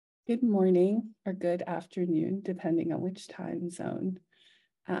Good morning or good afternoon, depending on which time zone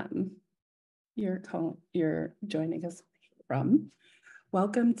you're joining us from.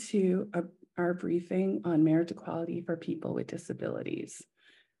 Welcome to our briefing on marriage equality for people with disabilities,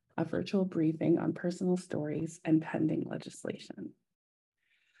 a virtual briefing on personal stories and pending legislation.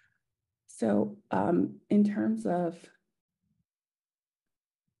 So in terms of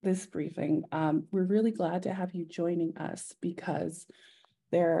this briefing, we're really glad to have you joining us because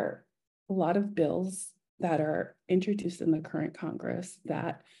there are a lot of bills that are introduced in the current Congress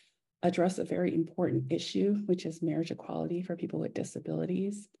that address a very important issue, which is marriage equality for people with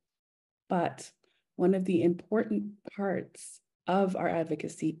disabilities. But one of the important parts of our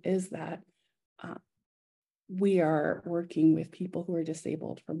advocacy is that we are working with people who are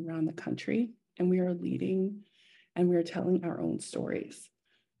disabled from around the country, and we are leading and we are telling our own stories.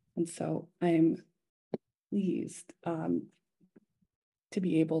 And so I'm pleased to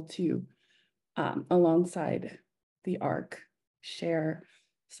be able to, alongside the ARC, share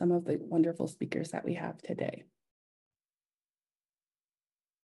some of the wonderful speakers that we have today.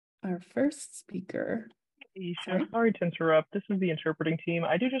 Our first speaker. Isha, sorry to interrupt. This is the interpreting team.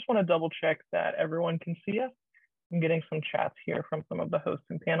 I do just want to double check that everyone can see us. I'm getting some chats here from some of the hosts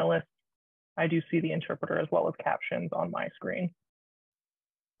and panelists. I do see the interpreter as well as captions on my screen.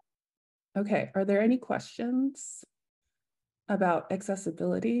 Okay, are there any questions about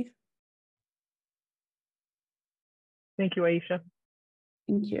accessibility? Thank you, Aisha.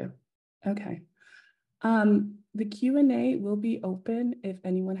 Thank you. Okay. The Q&A will be open if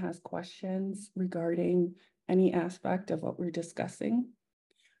anyone has questions regarding any aspect of what we're discussing.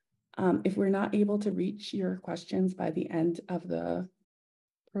 If we're not able to reach your questions by the end of the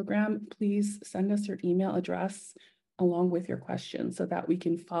program, please send us your email address along with your questions so that we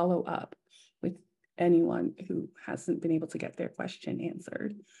can follow up with anyone who hasn't been able to get their question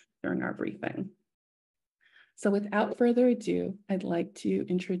answered during our briefing. So without further ado, I'd like to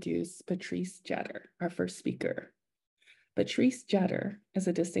introduce Patrice Jetter, our first speaker. Patrice Jetter is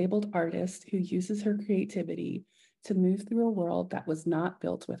a disabled artist who uses her creativity to move through a world that was not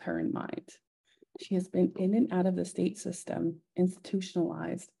built with her in mind. She has been in and out of the state system,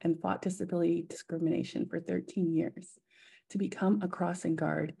 institutionalized, and fought disability discrimination for 13 years to become a crossing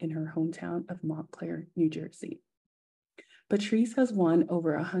guard in her hometown of Montclair, New Jersey. Patrice has won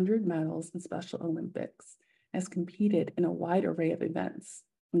over 100 medals in Special Olympics, has competed in a wide array of events,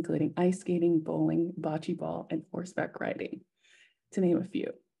 including ice skating, bowling, bocce ball, and horseback riding, to name a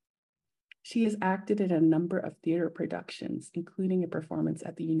few. She has acted in a number of theater productions, including a performance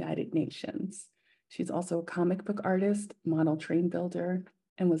at the United Nations. She's also a comic book artist, model train builder,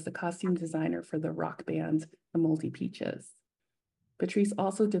 and was the costume designer for the rock band, the Moldy Peaches. Patrice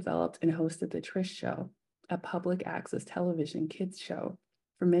also developed and hosted The Trish Show, a public access television kids show,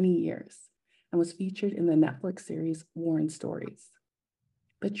 for many years, and was featured in the Netflix series Warren Stories.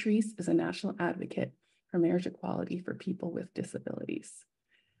 Patrice is a national advocate for marriage equality for people with disabilities.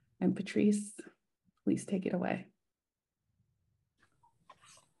 And Patrice, please take it away.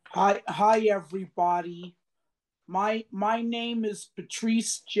 Hi everybody. My name is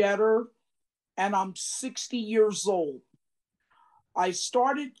Patrice Jetter, and I'm 60 years old. I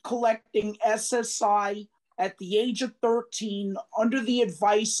started collecting SSI at the age of 13 under the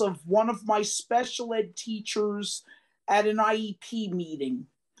advice of one of my special ed teachers at an IEP meeting.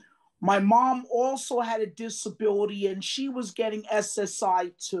 My mom also had a disability and she was getting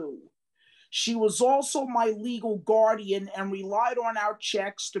SSI too. She was also my legal guardian and relied on our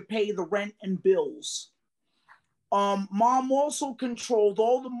checks to pay the rent and bills. Mom also controlled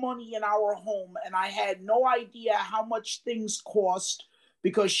all the money in our home, and I had no idea how much things cost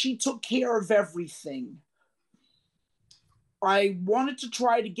because she took care of everything. I wanted to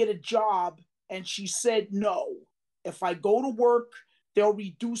try to get a job, and she said no. If I go to work, they'll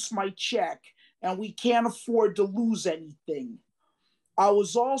reduce my check, and we can't afford to lose anything. I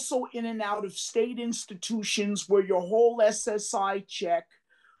was also in and out of state institutions where your whole SSI check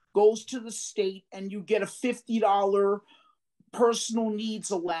goes to the state and you get a $50 personal needs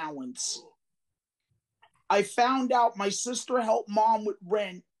allowance. I found out my sister helped mom with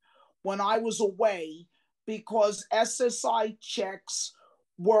rent when I was away because SSI checks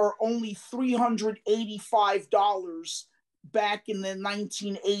were only $385 back in the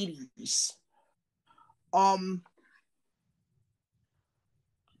 1980s. I'm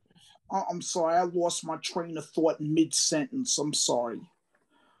sorry, I lost my train of thought in mid-sentence. I'm sorry.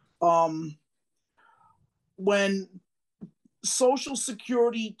 When Social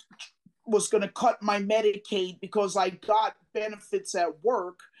Security was going to cut my Medicaid because I got benefits at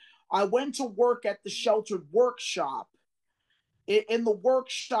work, I went to work at the sheltered workshop. in the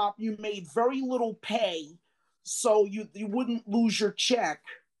workshop, you made very little pay, so you wouldn't lose your check.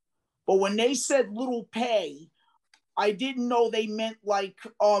 But when they said little pay, I didn't know they meant like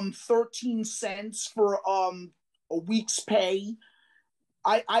 13 cents for a week's pay.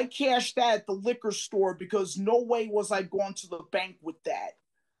 I cashed that at the liquor store because no way was I going to the bank with that.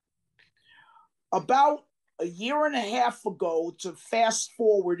 About a year and a half ago, to fast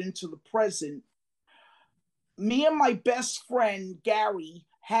forward into the present, me and my best friend Gary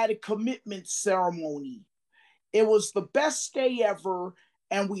had a commitment ceremony. It was the best day ever,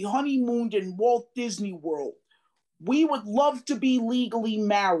 and we honeymooned in Walt Disney World. We would love to be legally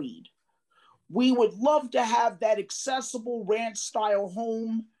married. We would love to have that accessible ranch-style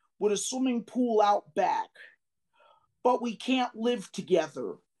home with a swimming pool out back. But we can't live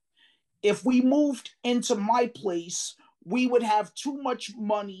together. If we moved into my place, we would have too much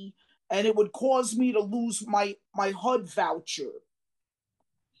money and it would cause me to lose my HUD voucher.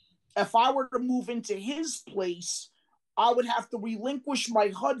 If I were to move into his place, I would have to relinquish my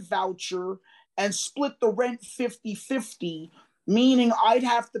HUD voucher and split the rent 50-50, meaning I'd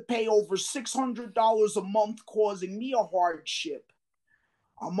have to pay over $600 a month, causing me a hardship.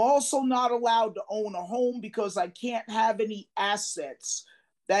 I'm also not allowed to own a home because I can't have any assets.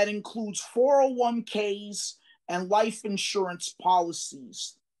 That includes 401ks and life insurance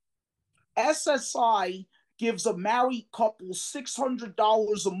policies. SSI gives a married couple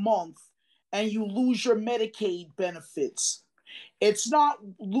 $600 a month and you lose your Medicaid benefits. It's not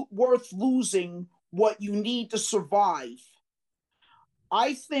worth losing what you need to survive.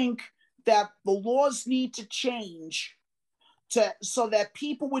 I think that the laws need to change so that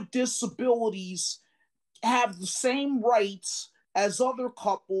people with disabilities have the same rights as other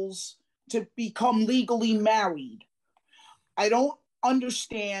couples to become legally married. I don't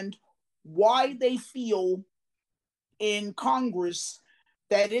understand why they feel in Congress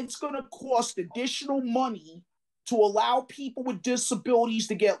that it's going to cost additional money to allow people with disabilities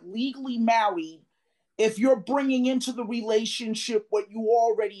to get legally married if you're bringing into the relationship what you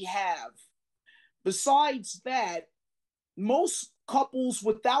already have. Besides that, most couples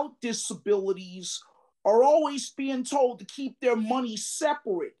without disabilities are always being told to keep their money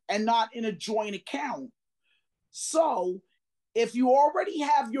separate and not in a joint account. So if you already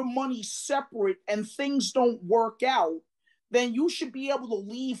have your money separate and things don't work out, then you should be able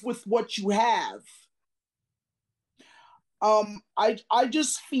to leave with what you have. I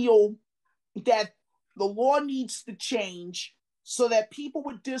just feel that the law needs to change so that people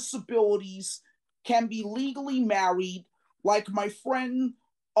with disabilities can be legally married, like my friend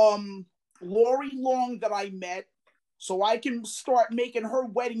Lori Long that I met, so I can start making her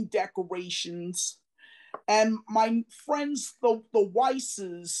wedding decorations. And my friends, the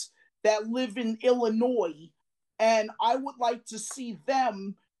Weisses that live in Illinois, and I would like to see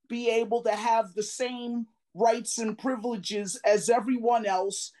them be able to have the same rights and privileges as everyone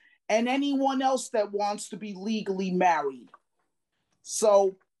else and anyone else that wants to be legally married.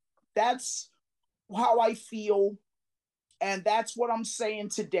 So that's how I feel, and that's what I'm saying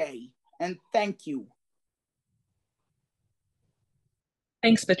today. And thank you.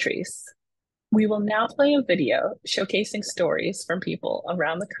 Thanks, Patrice. We will now play a video showcasing stories from people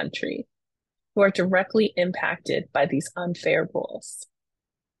around the country who are directly impacted by these unfair rules.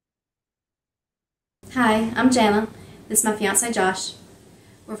 Hi, I'm Jana. This is my fiance Josh.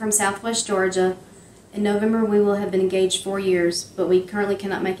 We're from Southwest Georgia. In November we will have been engaged 4 years, but we currently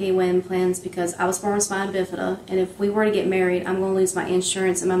cannot make any wedding plans because I was born with spina bifida, and if we were to get married, I'm going to lose my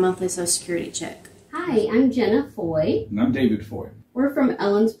insurance and my monthly Social Security check. Hi, I'm Jenna Foy. And I'm David Foy. We're from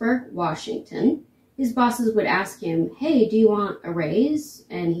Ellensburg, Washington. His bosses would ask him, hey, do you want a raise?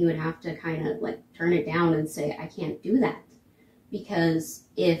 And he would have to kind of like turn it down and say, I can't do that. Because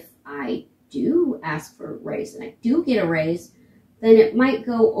if I do ask for a raise and I do get a raise, then it might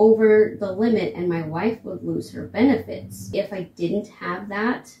go over the limit and my wife would lose her benefits. If I didn't have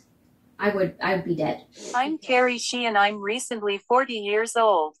that, I'd be dead. I'm Carrie Sheehan. I'm recently 40 years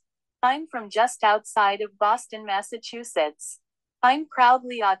old. I'm from just outside of Boston, Massachusetts. I'm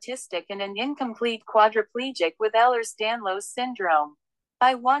proudly autistic and an incomplete quadriplegic with Ehlers-Danlos syndrome.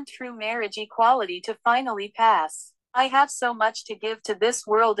 I want true marriage equality to finally pass. I have so much to give to this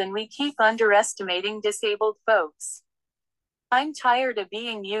world and we keep underestimating disabled folks. I'm tired of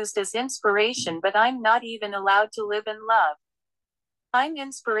being used as inspiration, but I'm not even allowed to live in love. I'm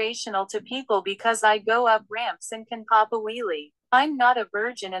inspirational to people because I go up ramps and can pop a wheelie. I'm not a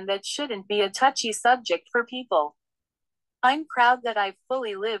virgin and that shouldn't be a touchy subject for people. I'm proud that I've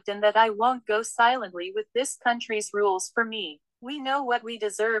fully lived and that I won't go silently with this country's rules for me. We know what we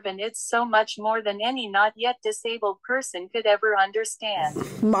deserve, and it's so much more than any not yet disabled person could ever understand.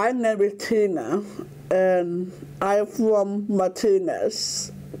 My name is Tina, and I'm from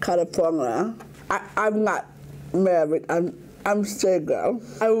Martinez, California. I'm not married. I'm single.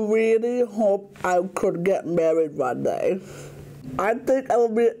 I really hope I could get married one day. I think I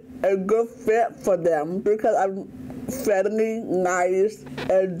will be a good fit for them because I'm friendly, nice,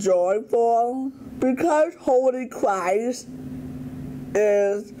 and joyful. Because Holy Christ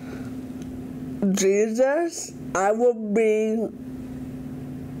is Jesus, I will be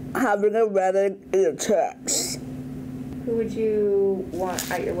having a wedding in a church. Who would you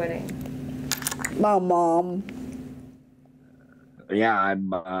want at your wedding? My mom. Yeah, I'm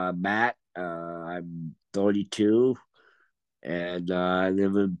Matt. I'm 32, and I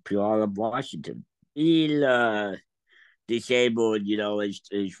live in Puyallup, Washington. Being disabled,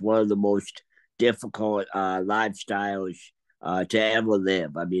 is one of the most difficult lifestyles to ever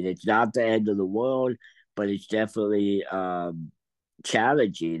live. I mean, it's not the end of the world, but it's definitely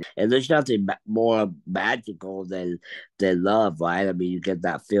challenging. And there's nothing more magical than love, right? I mean, you get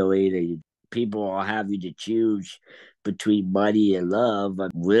that feeling, and people are having to choose between money and love.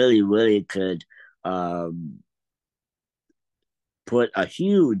 Really, really could put a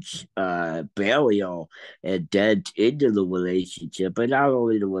huge burial and dent into the relationship, and not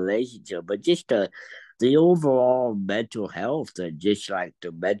only the relationship, but just the overall mental health, and just like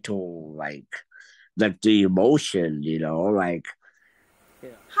the mental, like the emotion, like.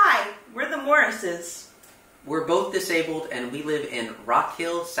 Hi, we're the Morrises. We're both disabled and we live in Rock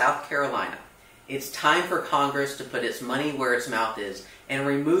Hill, South Carolina. It's time for Congress to put its money where its mouth is and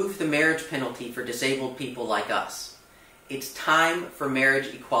remove the marriage penalty for disabled people like us. It's time for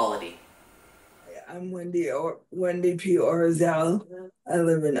marriage equality. I'm Wendy P. Orzell. I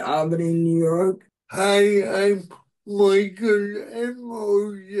live in Albany, New York. Hi, I'm Michael M.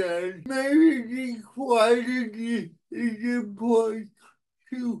 Orzell. Marriage equality is important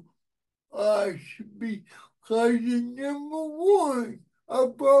to us because number one,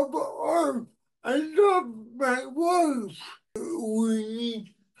 above all, I love my wife. We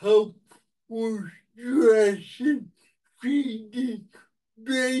need help with dressing, feeding,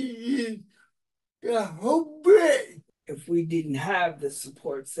 bathing, the whole bit. If we didn't have the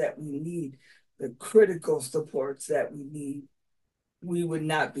supports that we need, the critical supports that we need, we would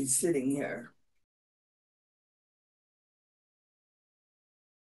not be sitting here.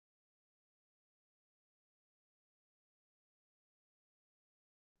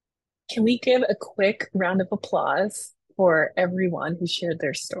 Can we give a quick round of applause for everyone who shared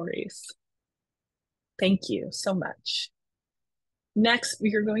their stories? Thank you so much. Next,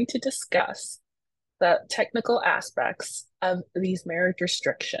 we are going to discuss the technical aspects of these marriage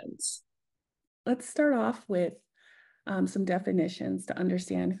restrictions. Let's start off with some definitions to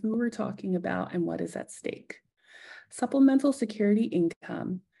understand who we're talking about and what is at stake. Supplemental Security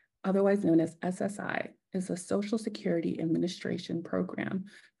Income, otherwise known as SSI, is a Social Security Administration program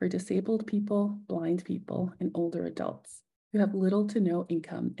for disabled people, blind people, and older adults who have little to no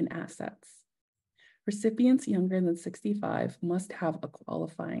income and assets. Recipients younger than 65 must have a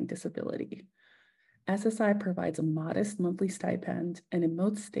qualifying disability. SSI provides a modest monthly stipend, and in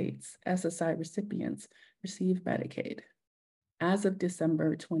most states, SSI recipients receive Medicaid. As of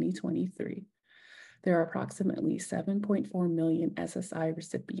December 2023, there are approximately 7.4 million SSI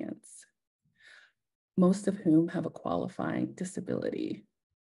recipients, most of whom have a qualifying disability.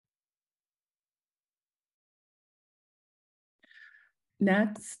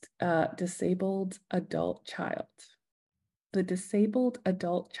 Next, disabled adult child. The disabled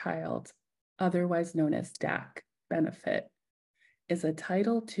adult child, otherwise known as DAC benefit, is a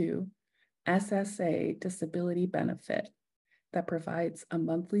Title II SSA disability benefit that provides a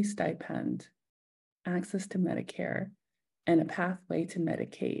monthly stipend, access to Medicare, and a pathway to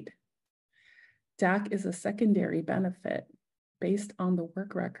Medicaid. DAC is a secondary benefit based on the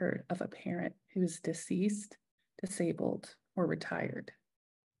work record of a parent who is deceased, disabled, or retired.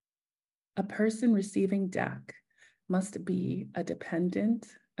 A person receiving DAC must be a dependent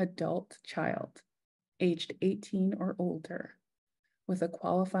adult child, aged 18 or older, with a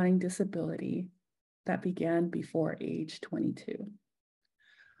qualifying disability that began before age 22.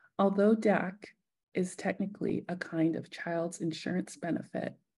 Although DAC is technically a kind of child's insurance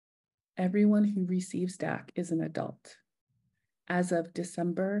benefit, everyone who receives DAC is an adult. As of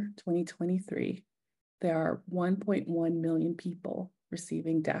December 2023, there are 1.1 million people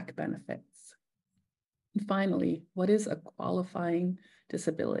receiving DAC benefits. And finally, what is a qualifying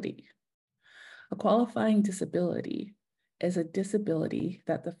disability? A qualifying disability is a disability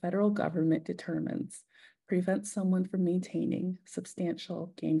that the federal government determines prevents someone from maintaining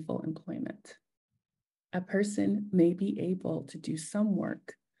substantial gainful employment. A person may be able to do some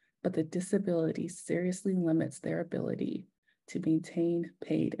work, but the disability seriously limits their ability to maintain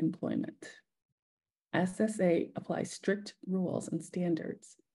paid employment. SSA applies strict rules and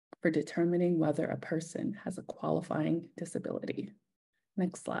standards for determining whether a person has a qualifying disability.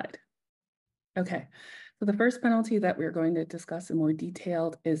 Next slide. Okay, so the first penalty that we're going to discuss in more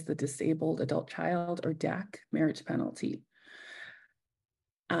detail is the disabled adult child, or DAC, marriage penalty.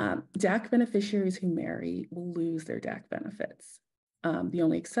 DAC beneficiaries who marry will lose their DAC benefits. The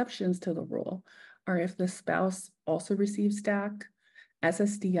only exceptions to the rule are if the spouse also receives DAC,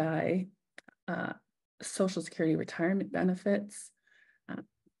 SSDI, Social Security retirement benefits,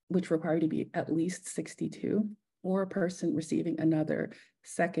 which require to be at least 62, or a person receiving another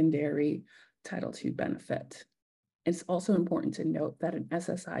secondary Title II benefit. It's also important to note that an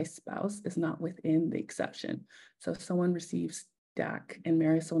SSI spouse is not within the exception. So if someone receives DAC and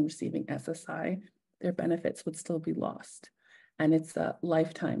marries someone receiving SSI, their benefits would still be lost. And it's a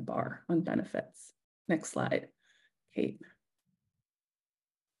lifetime bar on benefits. Next slide, Kate.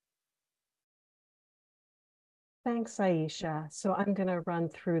 Thanks, Aisha. So I'm going to run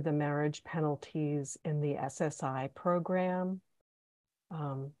through the marriage penalties in the SSI program.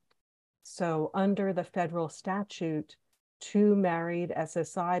 So under the federal statute, 2 married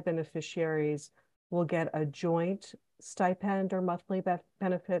SSI beneficiaries will get a joint stipend or monthly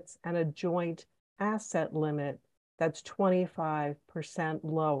benefits and a joint asset limit that's 25%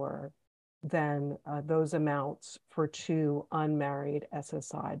 lower than those amounts for 2 unmarried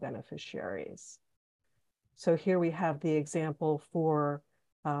SSI beneficiaries. So here we have the example for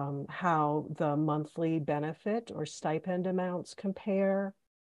how the monthly benefit or stipend amounts compare.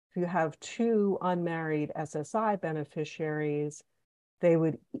 If you have 2 unmarried SSI beneficiaries, they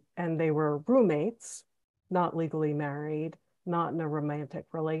were roommates, not legally married, not in a romantic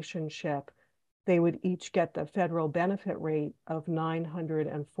relationship, they would each get the federal benefit rate of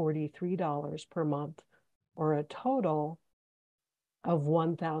 $943 per month, or a total of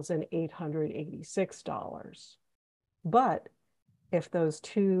 $1,886. But if those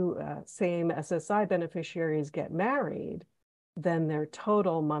 2 same SSI beneficiaries get married, then their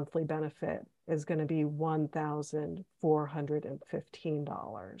total monthly benefit is going to be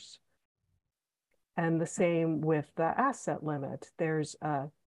 $1,415. And the same with the asset limit. There's a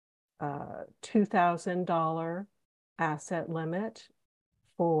 $2,000 asset limit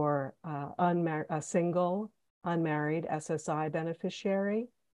for a single unmarried SSI beneficiary.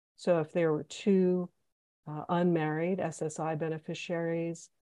 So if there were 2 unmarried SSI beneficiaries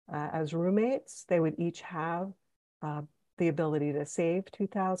as roommates, they would each have the ability to save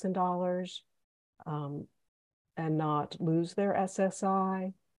 $2,000 and not lose their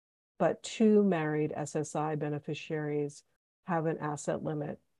SSI. But 2 married SSI beneficiaries have an asset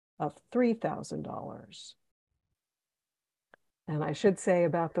limit of $3,000. And I should say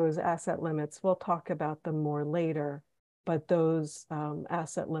about those asset limits, we'll talk about them more later, but those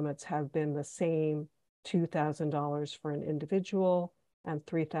asset limits have been the same, $2,000 for an individual and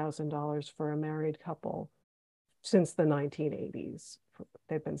 $3,000 for a married couple since the 1980s.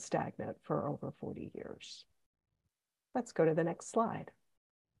 They've been stagnant for over 40 years. Let's go to the next slide.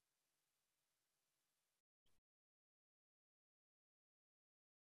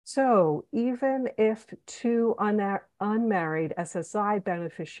 So even if 2 unmarried SSI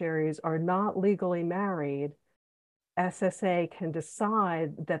beneficiaries are not legally married, SSA can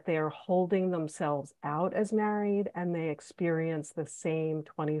decide that they are holding themselves out as married and they experience the same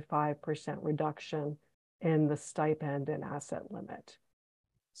 25% reduction in the stipend and asset limit.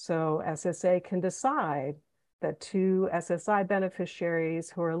 So SSA can decide that 2 SSI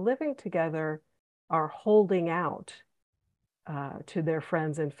beneficiaries who are living together are holding out to their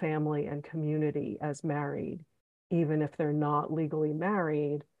friends and family and community as married, even if they're not legally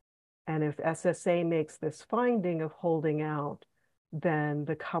married. And if SSA makes this finding of holding out, then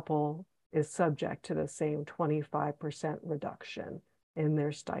the couple is subject to the same 25% reduction in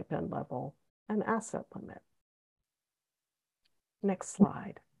their stipend level and asset limit. Next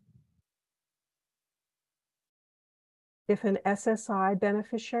slide. If an SSI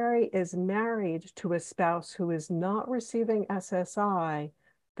beneficiary is married to a spouse who is not receiving SSI,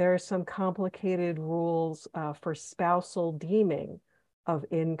 there are some complicated rules for spousal deeming of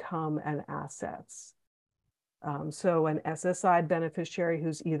income and assets. So an SSI beneficiary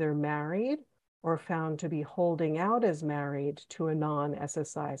who's either married or found to be holding out as married to a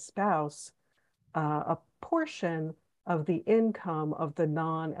non-SSI spouse, a portion of the income of the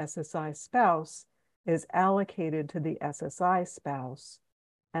non-SSI spouse is allocated to the SSI spouse,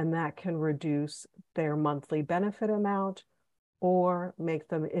 and that can reduce their monthly benefit amount or make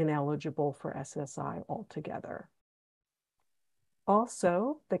them ineligible for SSI altogether.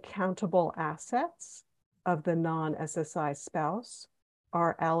 Also, the countable assets of the non-SSI spouse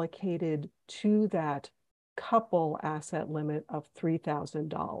are allocated to that couple asset limit of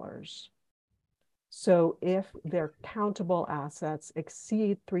 $3,000. So if their countable assets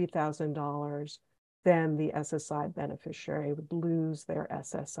exceed $3,000, then the SSI beneficiary would lose their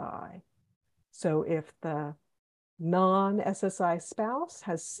SSI. So if the non-SSI spouse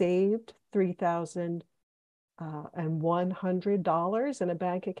has saved $3,100 in a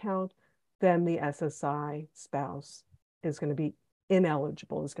bank account, then the SSI spouse is going to be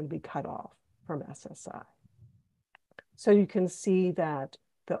ineligible, is going to be cut off from SSI. So you can see that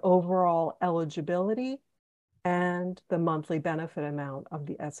the overall eligibility and the monthly benefit amount of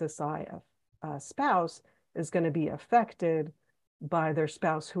the SSI spouse is going to be affected by their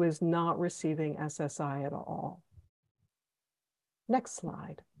spouse who is not receiving SSI at all. Next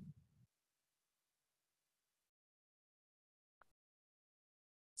slide.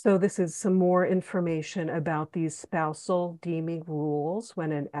 So this is some more information about these spousal deeming rules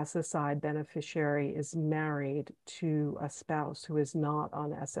when an SSI beneficiary is married to a spouse who is not on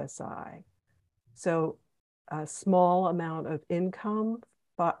SSI. So a small amount of income,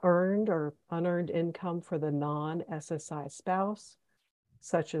 earned or unearned income for the non-SSI spouse,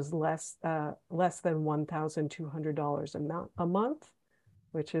 such as less than $1,200 a month,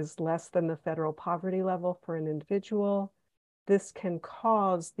 which is less than the federal poverty level for an individual. This can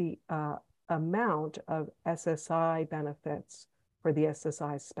cause the amount of SSI benefits for the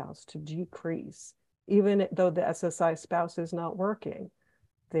SSI spouse to decrease. Even though the SSI spouse is not working,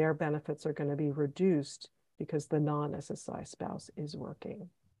 their benefits are going to be reduced because the non-SSI spouse is working.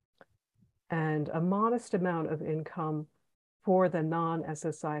 And a modest amount of income for the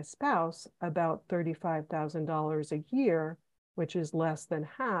non-SSI spouse, about $35,000 a year, which is less than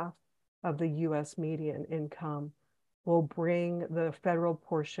half of the US median income, will bring the federal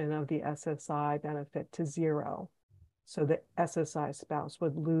portion of the SSI benefit to zero. So the SSI spouse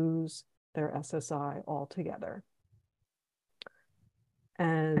would lose their SSI altogether.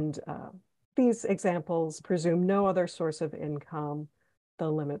 And these examples presume no other source of income. The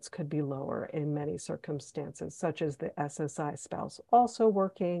limits could be lower in many circumstances, such as the SSI spouse also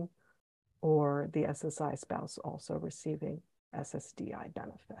working or the SSI spouse also receiving SSDI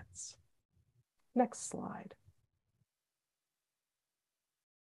benefits. Next slide.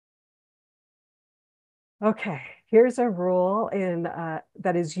 Okay, here's a rule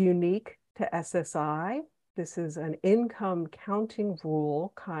that is unique to SSI. This is an income counting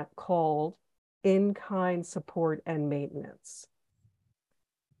rule called in-kind support and maintenance.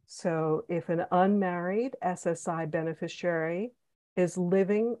 So if an unmarried SSI beneficiary is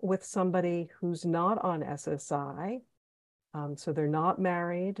living with somebody who's not on SSI, so they're not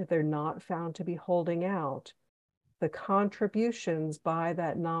married, they're not found to be holding out, the contributions by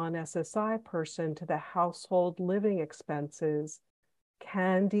that non-SSI person to the household living expenses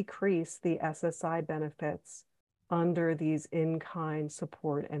can decrease the SSI benefits under these in-kind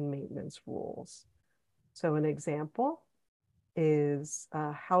support and maintenance rules. So an example is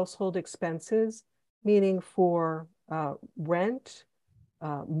household expenses, meaning for rent,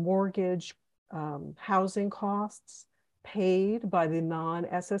 mortgage, housing costs paid by the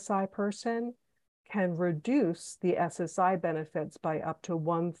non-SSI person can reduce the SSI benefits by up to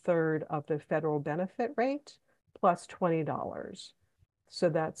 1/3 of the federal benefit rate plus $20. So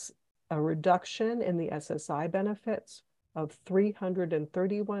that's a reduction in the SSI benefits of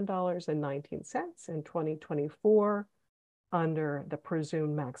 $331.19 in 2024 under the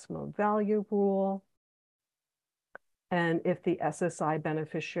presumed maximum value rule. And if the SSI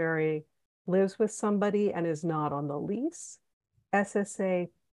beneficiary lives with somebody and is not on the lease, SSA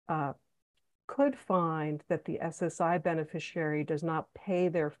could find that the SSI beneficiary does not pay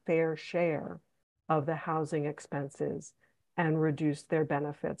their fair share of the housing expenses and reduce their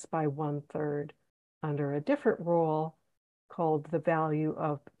benefits by 1/3 under a different rule called the value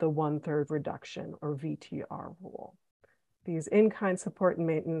of the 1/3 reduction, or VTR rule. These in-kind support and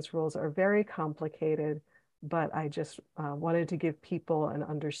maintenance rules are very complicated, but I just wanted to give people an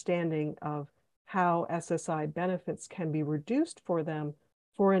understanding of how SSI benefits can be reduced for them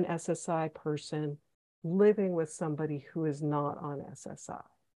for an SSI person living with somebody who is not on SSI.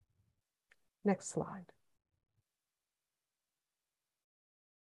 Next slide.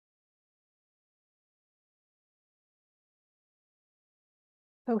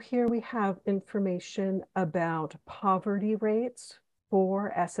 So here we have information about poverty rates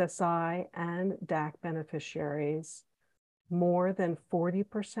for SSI and DAC beneficiaries. More than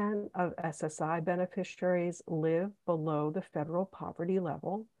 40% of SSI beneficiaries live below the federal poverty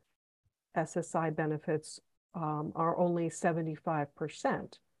level. SSI benefits are only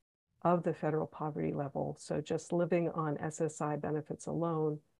 75% of the federal poverty level. So just living on SSI benefits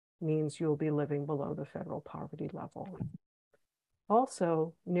alone means you'll be living below the federal poverty level.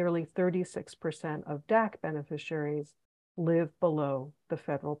 Also, nearly 36% of DAC beneficiaries live below the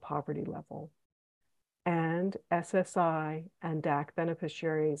federal poverty level. And SSI and DAC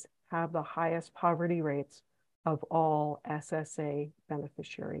beneficiaries have the highest poverty rates of all SSA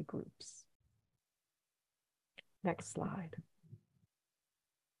beneficiary groups. Next slide.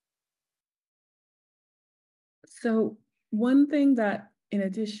 So one thing that, in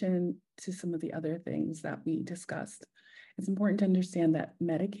addition to some of the other things that we discussed, it's important to understand that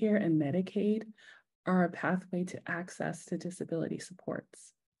Medicare and Medicaid are a pathway to access to disability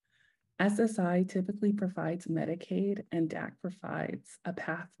supports. SSI typically provides Medicaid and DAC provides a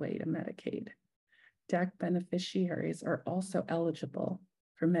pathway to Medicaid. DAC beneficiaries are also eligible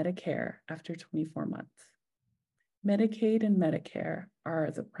for Medicare after 24 months. Medicaid and Medicare are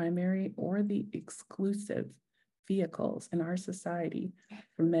the primary or the exclusive vehicles in our society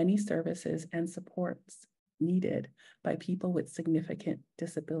for many services and supports needed by people with significant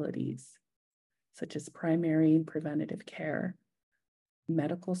disabilities, such as primary and preventative care,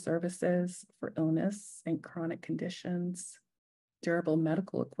 medical services for illness and chronic conditions, durable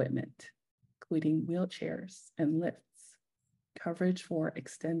medical equipment, including wheelchairs and lifts, coverage for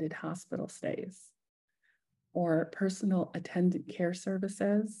extended hospital stays, or personal attendant care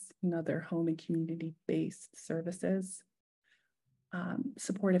services and other home and community-based services,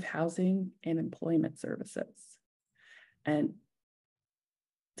 supportive housing and employment services. And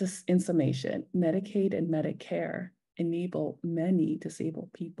just in summation, Medicaid and Medicare enable many disabled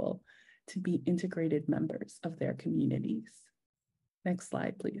people to be integrated members of their communities. Next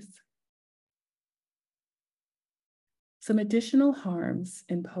slide, please. Some additional harms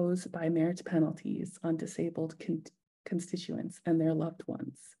imposed by marriage penalties on disabled constituents and their loved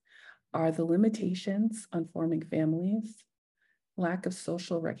ones are the limitations on forming families, lack of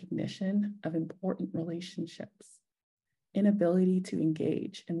social recognition of important relationships, inability to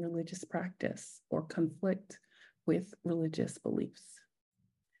engage in religious practice or conflict with religious beliefs.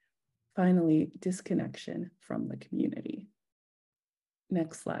 Finally, disconnection from the community.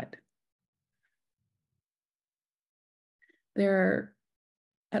 Next slide. There are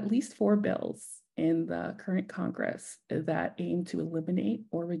at least 4 bills in the current Congress that aim to eliminate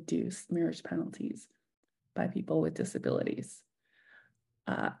or reduce marriage penalties by people with disabilities.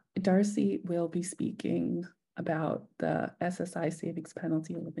 Darcy will be speaking about the SSI Savings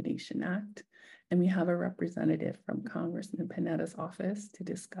Penalty Elimination Act, and we have a representative from Congressman Panetta's office to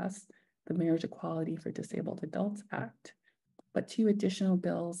discuss the Marriage Equality for Disabled Adults Act. But 2 additional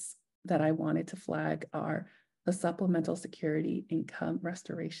bills that I wanted to flag are the Supplemental Security Income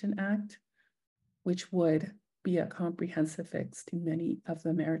Restoration Act, which would be a comprehensive fix to many of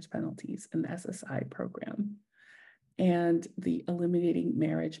the marriage penalties in the SSI program, and the Eliminating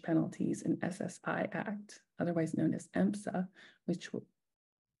Marriage Penalties in SSI Act, otherwise known as EMSA, which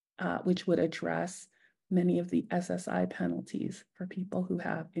would address many of the SSI penalties for people who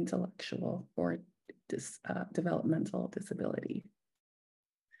have intellectual or developmental disability.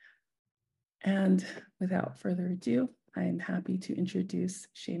 And without further ado, I am happy to introduce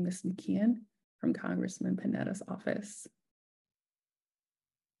Seamus McKeon from Congressman Panetta's office.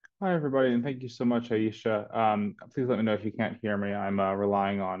 Hi, everybody, and thank you so much, Aisha. Please let me know if you can't hear me. I'm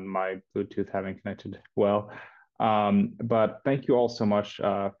relying on my Bluetooth having connected well. But thank you all so much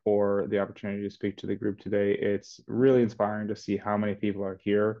for the opportunity to speak to the group today. It's really inspiring to see how many people are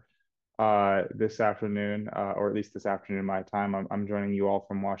here this afternoon, or at least this afternoon my time. I'm joining you all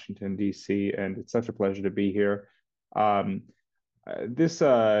from Washington, D.C., and it's such a pleasure to be here. This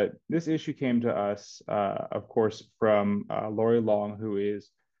issue came to us, of course, from Lori Long, who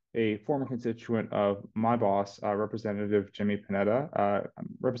is a former constituent of my boss, Representative Jimmy Panetta.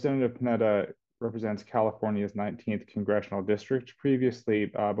 Representative Panetta represents California's 19th congressional district. Previously,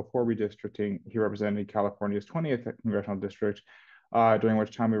 before redistricting, he represented California's 20th congressional district, during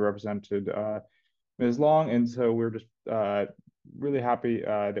which time we represented Ms. Long. And so we're just really happy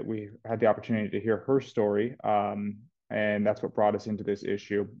that we had the opportunity to hear her story. And that's what brought us into this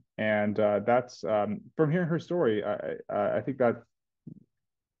issue. And that's from hearing her story, I think that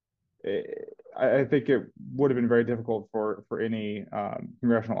I think it would have been very difficult for any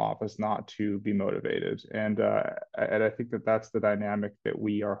congressional office not to be motivated. And I think that that's the dynamic that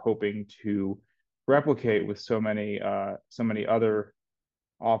we are hoping to replicate with so many other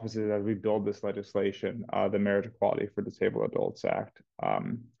offices as we build this legislation, the Marriage Equality for Disabled Adults Act.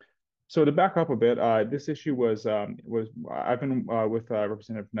 So to back up a bit, this issue was I've been with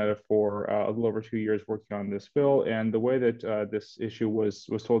Representative Panetta for a little over 2 years working on this bill, and the way that this issue was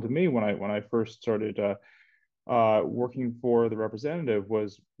told to me when I first started working for the representative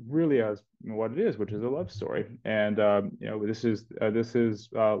was really as what it is, which is a love story. And this is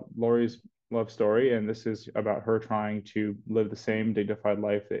Lori's love story, and this is about her trying to live the same dignified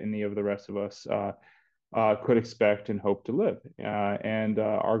life that any of the rest of us could expect and hope to live. And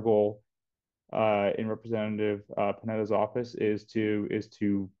our goal in Representative Panetta's office is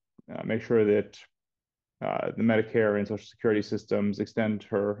to make sure that the Medicare and Social Security systems extend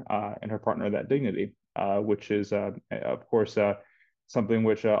her and her partner that dignity, which is, of course, something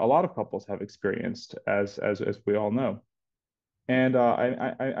which a lot of couples have experienced, as we all know. And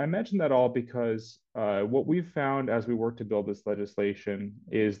I mentioned that all because what we've found as we work to build this legislation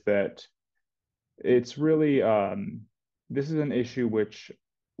is that it's really this is an issue which,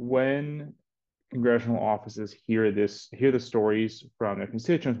 when congressional offices hear the stories from their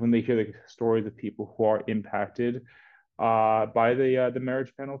constituents, when they hear the stories of people who are impacted by the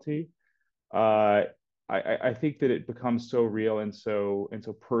marriage penalty, I think that it becomes so real and so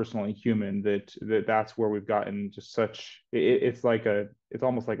personal and human that's where we've gotten just such it's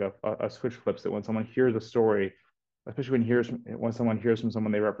almost like a switch flips, that when someone hears a story, especially when someone hears from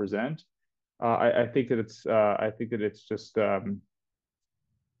someone they represent, I think that it's just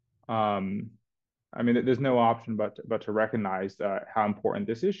I mean, there's no option but to recognize how important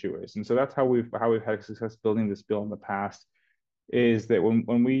this issue is, and so that's how we've had success building this bill in the past. Is that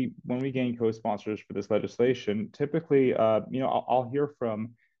when we gain co-sponsors for this legislation, typically, I'll hear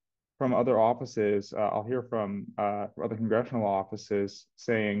from other offices, I'll hear from other congressional offices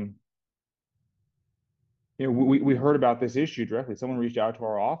saying, we heard about this issue directly. Someone reached out to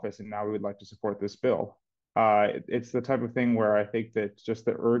our office, and now we would like to support this bill. It's the type of thing where I think that just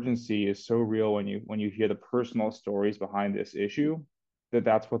the urgency is so real when you hear the personal stories behind this issue,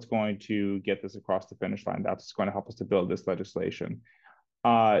 that's what's going to get this across the finish line. That's what's going to help us to build this legislation.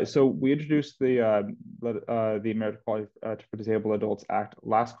 So we introduced the Marriage Equality for Disabled Adults Act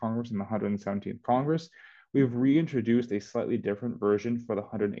last Congress, in the 117th Congress. We've reintroduced a slightly different version for the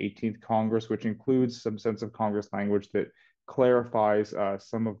 118th Congress, which includes some sense of Congress language that clarifies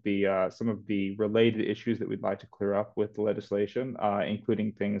some of the related issues that we'd like to clear up with the legislation,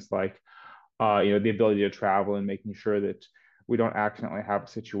 including things like the ability to travel, and making sure that we don't accidentally have a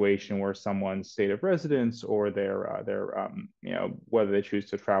situation where someone's state of residence or their whether they choose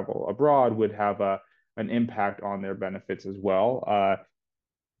to travel abroad would have an impact on their benefits as well.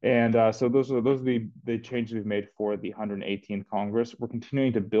 So those are the changes we've made for the 118th Congress. We're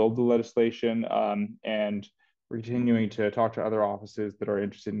continuing to build the legislation, and we're continuing to talk to other offices that are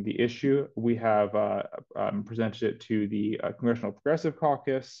interested in the issue. We have presented it to the Congressional Progressive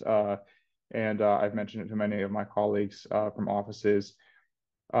Caucus, and I've mentioned it to many of my colleagues from offices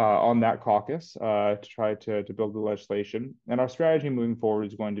on that caucus to try to build the legislation. And our strategy moving forward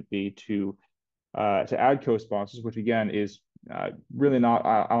is going to be to add co-sponsors, which again is really not,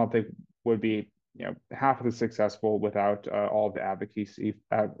 I don't think would be half of the successful without all of the advocacy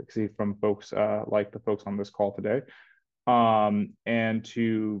from folks like the folks on this call today, and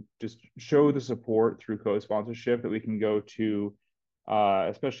to just show the support through co-sponsorship that we can go to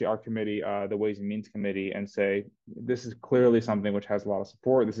especially our committee, the Ways and Means Committee, and say, this is clearly something which has a lot of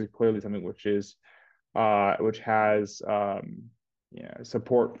support. This is clearly something which has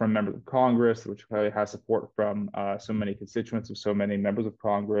support from members of Congress, which clearly has support from so many constituents of so many members of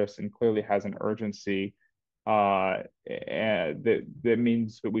Congress, and clearly has an urgency and that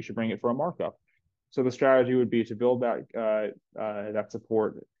means that we should bring it for a markup. So the strategy would be to build that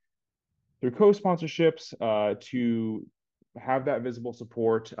support through co-sponsorships, to have that visible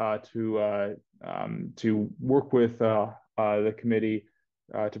support, to work with the committee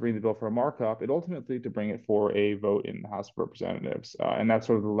to bring the bill for a markup, and ultimately to bring it for a vote in the House of Representatives. And that's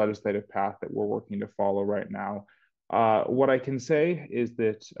sort of the legislative path that we're working to follow right now. What I can say is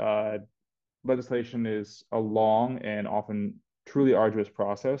that legislation is a long and often truly arduous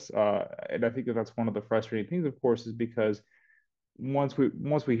process. And I think that that's one of the frustrating things, of course, is because once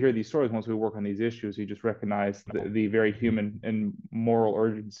we hear these stories, once we work on these issues, you just recognize the very human and moral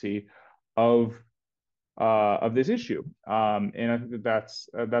urgency of this issue. And I think that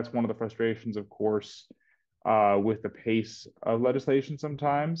that's one of the frustrations, of course, with the pace of legislation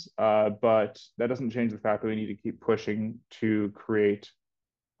sometimes. But that doesn't change the fact that we need to keep pushing to create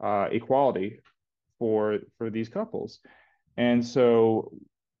equality for these couples. And so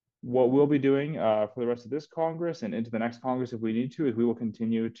What we'll be doing for the rest of this Congress and into the next Congress, if we need to, is we will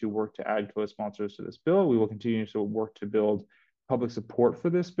continue to work to add co-sponsors to this bill. We will continue to work to build public support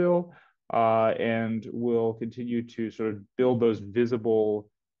for this bill, and we'll continue to sort of build those visible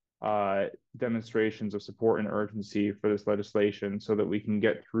demonstrations of support and urgency for this legislation, so that we can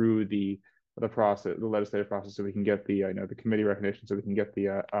get through the process, the legislative process, so we can get the the committee recognition, so we can get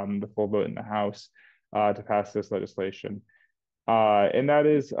the full vote in the House to pass this legislation. And that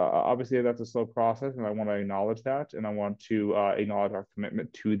is obviously that's a slow process, and I want to acknowledge that, and I want to acknowledge our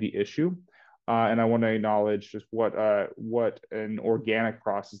commitment to the issue, and I want to acknowledge just what an organic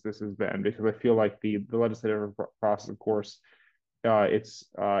process this has been, because I feel like the legislative process, of course, it's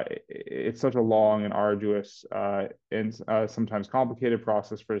such a long and arduous and sometimes complicated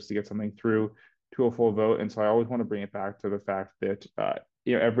process for us to get something through to a full vote, and so I always want to bring it back to the fact that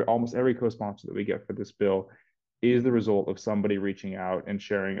almost every co-sponsor that we get for this bill is the result of somebody reaching out and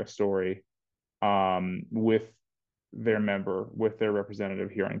sharing a story with their member, with their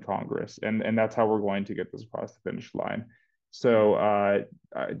representative here in Congress. And that's how we're going to get this across the finish line. So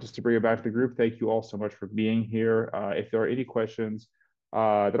just to bring it back to the group, thank you all so much for being here. If there are any questions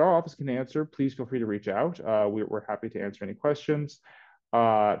that our office can answer, please feel free to reach out. We're happy to answer any questions.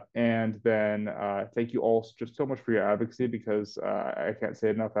 And then thank you all just so much for your advocacy, because I can't say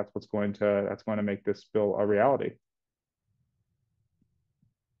enough. That's what's going to make this bill a reality.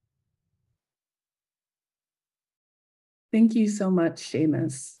 Thank you so much,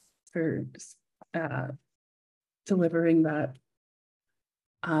 Seamus, for delivering that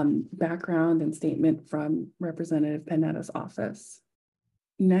background and statement from Representative Panetta's office.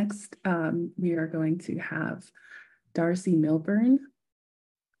 Next, we are going to have Darcy Milburn.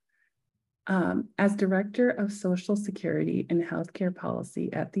 As Director of Social Security and Healthcare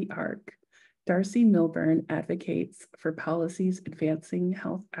Policy at the ARC, Darcy Milburn advocates for policies advancing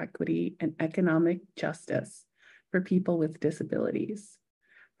health equity and economic justice for people with disabilities.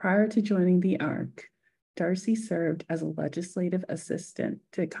 Prior to joining the ARC, Darcy served as a legislative assistant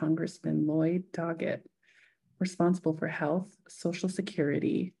to Congressman Lloyd Doggett, responsible for health, Social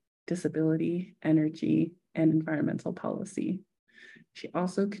Security, disability, energy, and environmental policy. She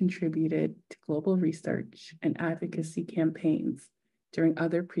also contributed to global research and advocacy campaigns during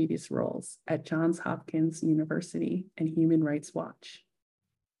other previous roles at Johns Hopkins University and Human Rights Watch.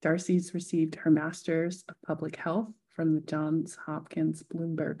 Darcy's received her Master's of Public Health from the Johns Hopkins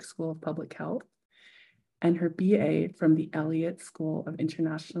Bloomberg School of Public Health and her BA from the Elliott School of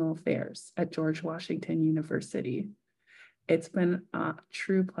International Affairs at George Washington University. It's been a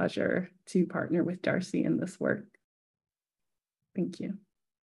true pleasure to partner with Darcy in this work. Thank you.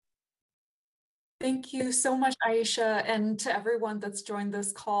 Thank you so much, Aisha, and to everyone that's joined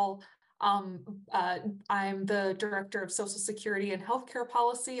this call. I'm the Director of Social Security and Healthcare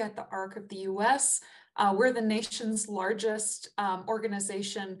Policy at the ARC of the US. We're the nation's largest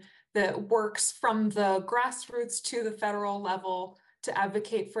organization that works from the grassroots to the federal level to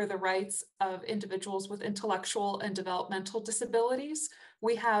advocate for the rights of individuals with intellectual and developmental disabilities.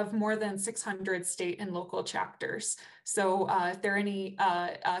 We have more than 600 state and local chapters. So if there are any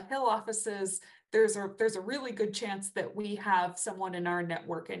Hill offices, there's a really good chance that we have someone in our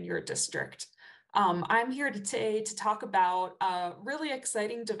network in your district. I'm here today to talk about really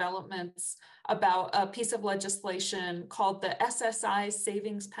exciting developments about a piece of legislation called the SSI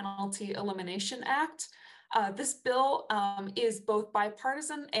Savings Penalty Elimination Act. This bill is both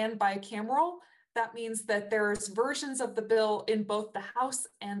bipartisan and bicameral. That means that there's versions of the bill in both the House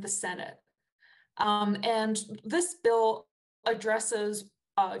and the Senate. And this bill addresses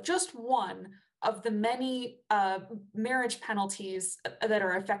just one of the many marriage penalties that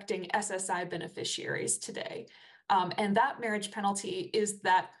are affecting SSI beneficiaries today. And that marriage penalty is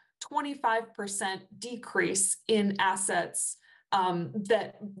that 25% decrease in assets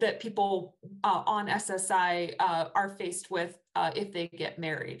that people on SSI are faced with if they get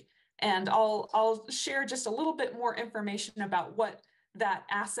married. And I'll share just a little bit more information about what that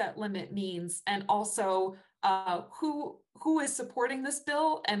asset limit means, and also who is supporting this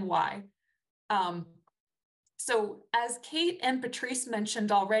bill and why. So as Kate and Patrice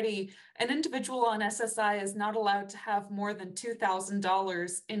mentioned already, an individual on SSI is not allowed to have more than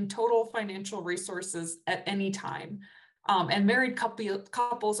 $2,000 in total financial resources at any time. And married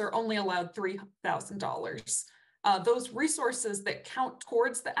couples are only allowed $3,000. Those resources that count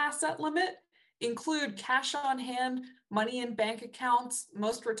towards the asset limit include cash on hand, money in bank accounts,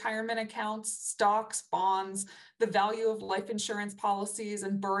 most retirement accounts, stocks, bonds, the value of life insurance policies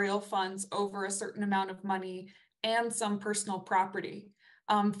and burial funds over a certain amount of money, and some personal property.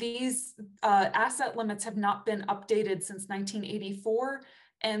 These asset limits have not been updated since 1984,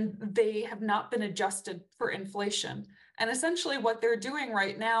 and they have not been adjusted for inflation. And essentially what they're doing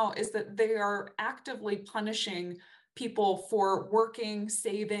right now is that they are actively punishing people for working,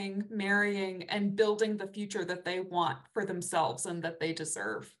 saving, marrying, and building the future that they want for themselves and that they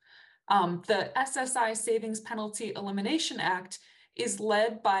deserve. The SSI Savings Penalty Elimination Act is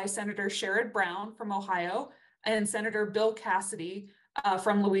led by Senator Sherrod Brown from Ohio and Senator Bill Cassidy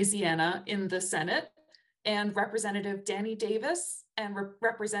from Louisiana in the Senate, and Representative Danny Davis and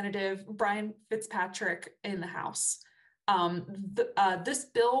Representative Brian Fitzpatrick in the House. This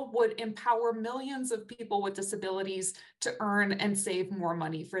bill would empower millions of people with disabilities to earn and save more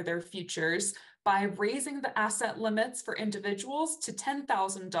money for their futures by raising the asset limits for individuals to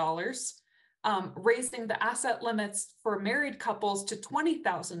 $10,000, raising the asset limits for married couples to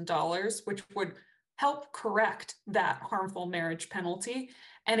 $20,000, which would help correct that harmful marriage penalty,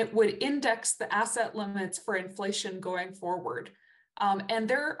 and it would index the asset limits for inflation going forward. And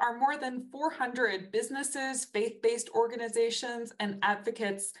there are more than 400 businesses, faith-based organizations, and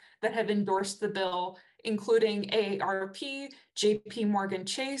advocates that have endorsed the bill, including AARP, JP Morgan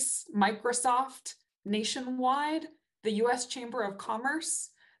Chase, Microsoft, Nationwide, the U.S. Chamber of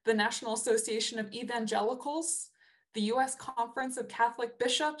Commerce, the National Association of Evangelicals, the U.S. Conference of Catholic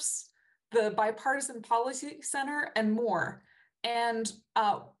Bishops, the Bipartisan Policy Center, and more. And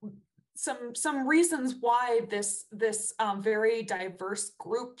some reasons why this very diverse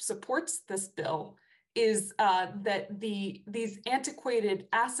group supports this bill is that these antiquated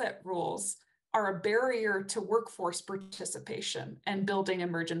asset rules are a barrier to workforce participation and building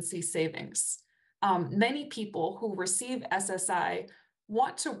emergency savings. Many people who receive SSI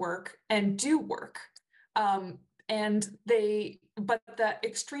want to work and do work, but the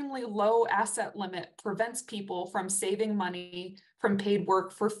extremely low asset limit prevents people from saving money from paid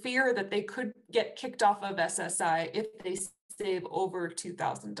work for fear that they could get kicked off of SSI if they save over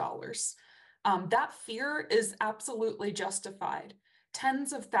 $2,000. That fear is absolutely justified.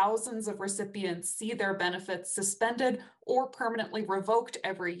 Tens of thousands of recipients see their benefits suspended or permanently revoked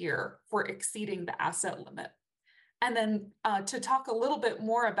every year for exceeding the asset limit. And then to talk a little bit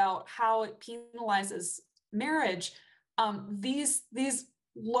more about how it penalizes marriage, these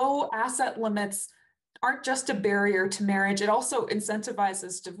low asset limits aren't just a barrier to marriage, it also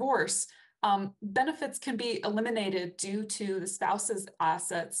incentivizes divorce. Benefits can be eliminated due to the spouse's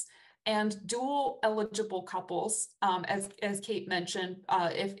assets, and dual eligible couples, as Kate mentioned,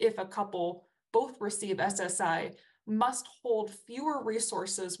 if a couple both receive SSI, must hold fewer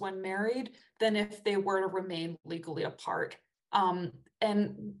resources when married than if they were to remain legally apart.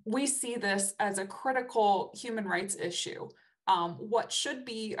 And we see this as a critical human rights issue. What should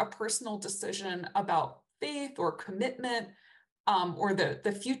be a personal decision about faith or commitment or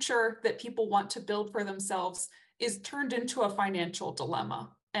the future that people want to build for themselves is turned into a financial dilemma.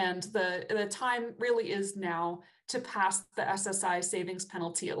 And the time really is now to pass the SSI Savings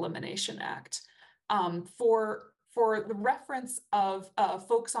Penalty Elimination Act. For the reference of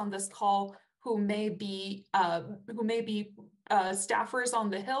folks on this call who may be staffers on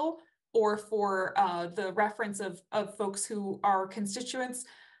the Hill, or for the reference of folks who are constituents,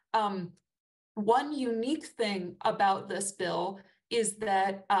 one unique thing about this bill is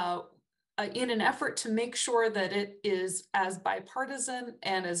that in an effort to make sure that it is as bipartisan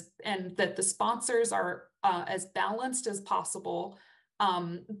and that the sponsors are as balanced as possible,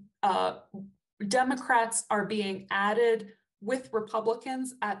 Democrats are being added with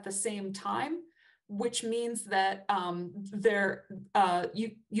Republicans at the same time, which means that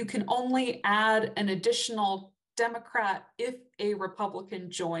you can only add an additional Democrat if a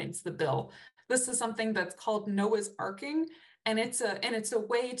Republican joins the bill. This is something that's called Noah's Arking, and it's a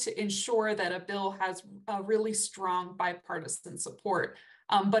way to ensure that a bill has a really strong bipartisan support.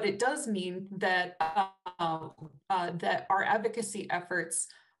 But it does mean that that our advocacy efforts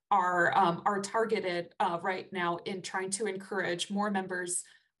are targeted right now in trying to encourage more members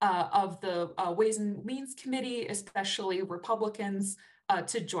of the Ways and Means Committee, especially Republicans,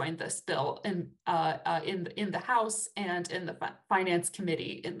 to join this bill in the House and in the Finance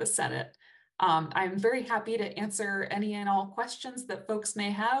Committee in the Senate. I'm very happy to answer any and all questions that folks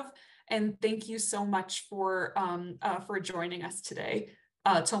may have, and thank you so much for joining us today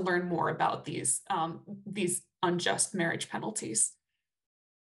to learn more about these unjust marriage penalties.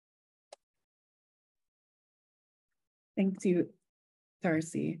 Thank you,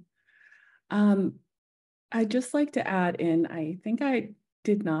 Darcy. I'd just like to add in, I think I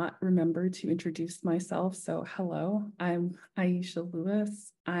did not remember to introduce myself. So hello, I'm Aisha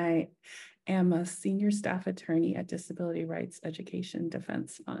Lewis. I am a senior staff attorney at Disability Rights Education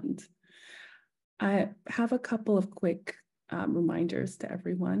Defense Fund. I have a couple of quick reminders to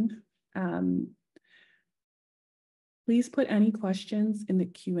everyone. Please put any questions in the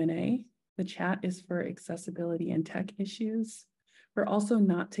Q&A. The chat is for accessibility and tech issues. We're also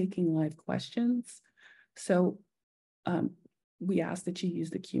not taking live questions, so we ask that you use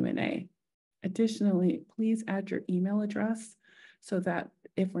the Q&A. Additionally, please add your email address so that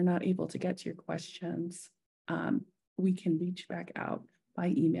if we're not able to get to your questions, we can reach back out by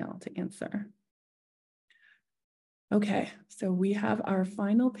email to answer. Okay, so we have our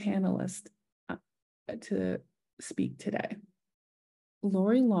final panelist to speak today.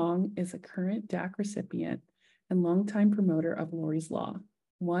 Lori Long is a current DAC recipient and longtime promoter of Lori's Law,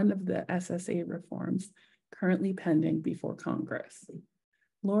 one of the SSA reforms currently pending before Congress.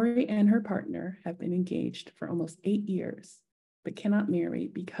 Lori and her partner have been engaged for almost 8 years, but cannot marry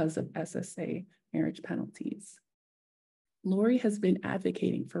because of SSA marriage penalties. Lori has been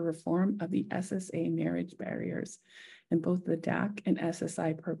advocating for reform of the SSA marriage barriers in both the DAC and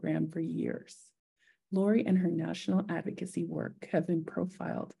SSI program for years. Lori and her national advocacy work have been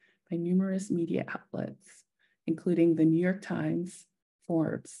profiled by numerous media outlets, including the New York Times,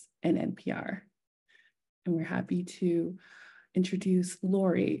 Forbes, and NPR. And we're happy to introduce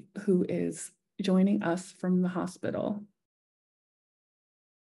Lori, who is joining us from the hospital.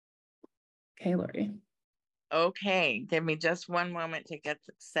 Okay, Lori. Okay, give me just one moment to get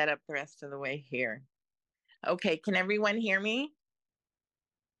set up the rest of the way here. Okay, can everyone hear me?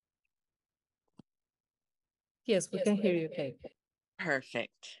 Yes, we can hear you, Kate.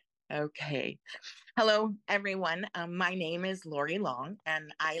 Perfect. Okay. Hello, everyone. My name is Lori Long,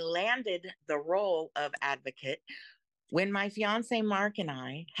 and I landed the role of advocate when my fiance Mark and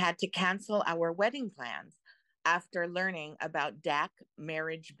I had to cancel our wedding plans after learning about DAC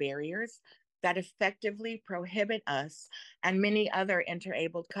marriage barriers that effectively prohibit us and many other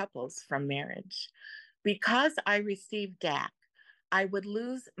interabled couples from marriage. Because I received DAC, I would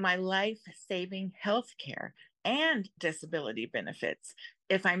lose my life-saving health care and disability benefits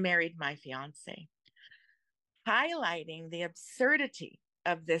if I married my fiance. Highlighting the absurdity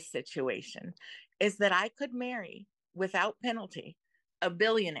of this situation is that I could marry without penalty a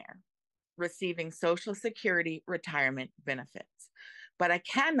billionaire receiving Social Security retirement benefits, but I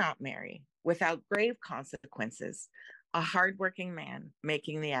cannot marry without grave consequences a hardworking man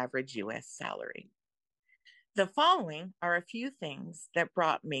making the average US salary. The following are a few things that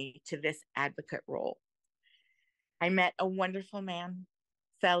brought me to this advocate role. I met a wonderful man,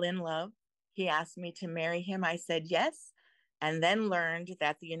 fell in love. He asked me to marry him. I said yes, and then learned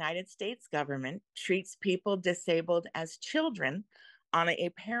that the United States government treats people disabled as children on a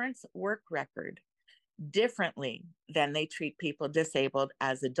parent's work record differently than they treat people disabled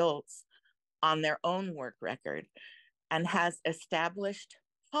as adults on their own work record, and has established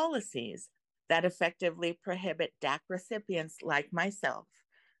policies that effectively prohibit DAC recipients like myself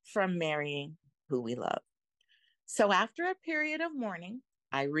from marrying who we love. So after a period of mourning,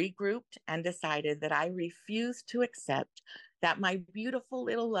 I regrouped and decided that I refused to accept that my beautiful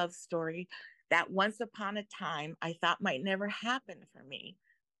little love story that once upon a time I thought might never happen for me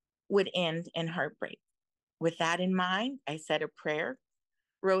would end in heartbreak. With that in mind, I said a prayer,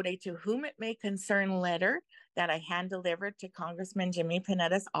 wrote a to whom it may concern letter that I hand-delivered to Congressman Jimmy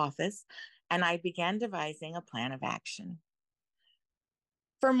Panetta's office, and I began devising a plan of action.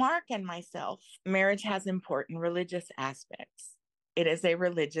 For Mark and myself, marriage has important religious aspects. It is a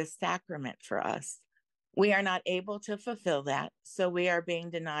religious sacrament for us. We are not able to fulfill that, so we are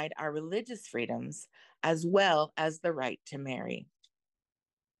being denied our religious freedoms as well as the right to marry.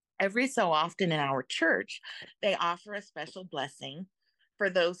 Every so often in our church, they offer a special blessing for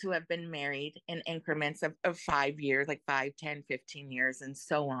those who have been married in increments of 5 years, like 5, 10, 15 years, and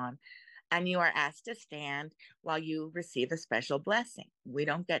so on. And you are asked to stand while you receive a special blessing. We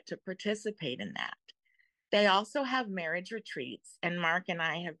don't get to participate in that. They also have marriage retreats, and Mark and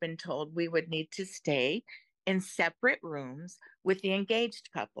I have been told we would need to stay in separate rooms with the engaged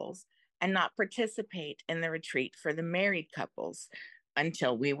couples and not participate in the retreat for the married couples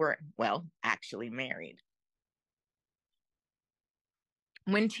until we were, well, actually married.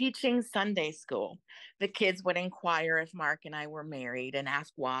 When teaching Sunday school, the kids would inquire if Mark and I were married and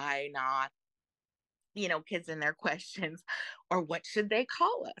ask why not, you know, kids and their questions, or what should they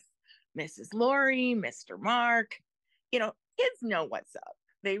call us? Mrs. Lori, Mr. Mark. You know, kids know what's up.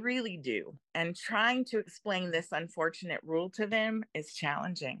 They really do. And trying to explain this unfortunate rule to them is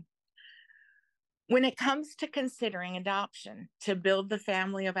challenging. When it comes to considering adoption to build the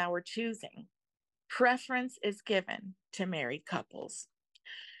family of our choosing, preference is given to married couples.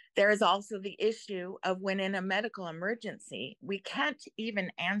 There is also the issue of when in a medical emergency, we can't even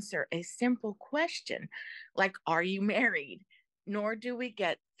answer a simple question like, are you married? Nor do we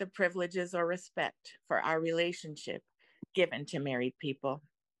get the privileges or respect for our relationship given to married people.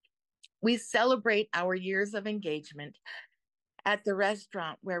 We celebrate our years of engagement at the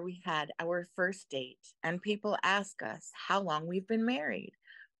restaurant where we had our first date, and people ask us how long we've been married.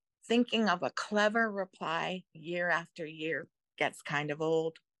 Thinking of a clever reply year after year gets kind of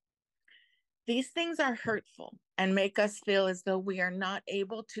old. These things are hurtful and make us feel as though we are not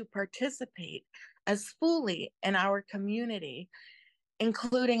able to participate as fully in our community,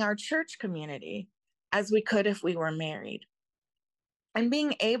 including our church community, as we could if we were married. And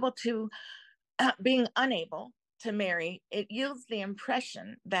being unable to marry, it yields the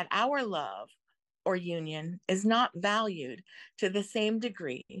impression that our love or union is not valued to the same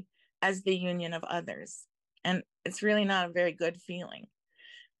degree as the union of others. And it's really not a very good feeling.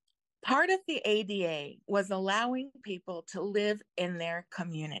 Part of the ADA was allowing people to live in their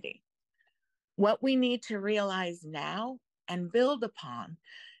community. What we need to realize now and build upon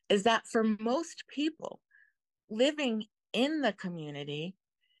is that for most people, living in the community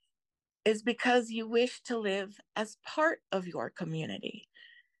is because you wish to live as part of your community.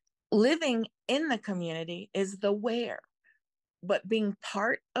 Living in the community is the where, but being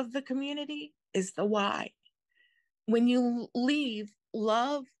part of the community is the why. When you leave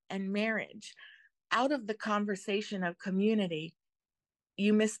love and marriage out of the conversation of community,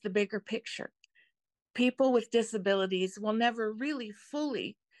 you miss the bigger picture. People with disabilities will never really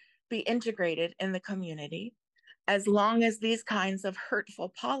fully be integrated in the community as long as these kinds of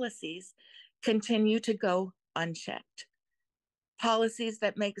hurtful policies continue to go unchecked. Policies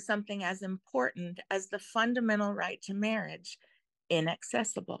that make something as important as the fundamental right to marriage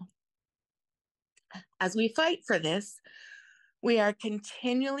inaccessible. As we fight for this, we are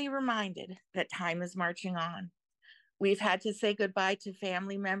continually reminded that time is marching on. We've had to say goodbye to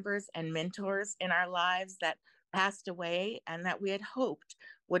family members and mentors in our lives that passed away and that we had hoped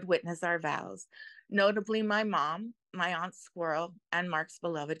would witness our vows, notably my mom, my Aunt Squirrel, and Mark's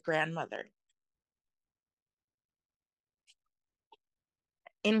beloved grandmother.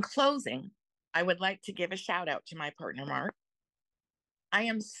 In closing, I would like to give a shout out to my partner, Mark. I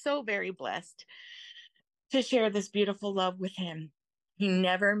am so very blessed to share this beautiful love with him. He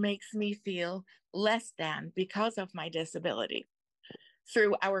never makes me feel less than because of my disability.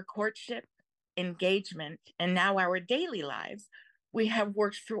 Through our courtship, engagement, and now our daily lives, we have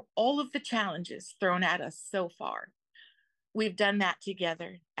worked through all of the challenges thrown at us so far. We've done that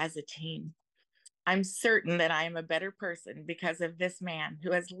together as a team. I'm certain that I am a better person because of this man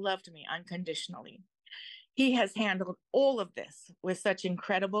who has loved me unconditionally. He has handled all of this with such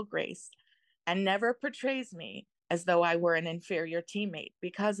incredible grace and never portrays me as though I were an inferior teammate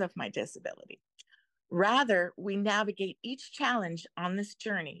because of my disability. Rather, we navigate each challenge on this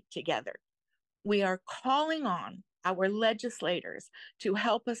journey together. We are calling on our legislators to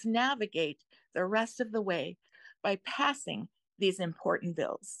help us navigate the rest of the way by passing these important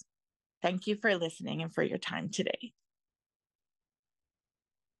bills. Thank you for listening and for your time today.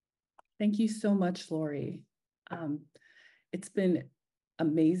 Thank you so much, Lori. It's been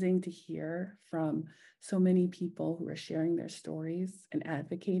amazing to hear from so many people who are sharing their stories and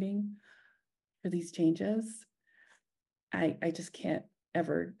advocating for these changes. I just can't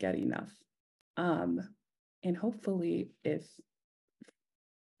ever get enough. And hopefully, if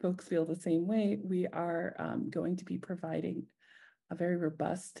folks feel the same way, we are going to be providing a very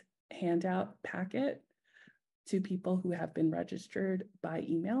robust handout packet to people who have been registered by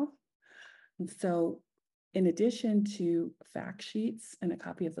email. And so in addition to fact sheets and a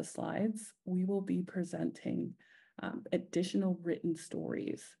copy of the slides, we will be presenting additional written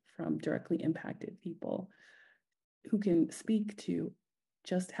stories from directly impacted people who can speak to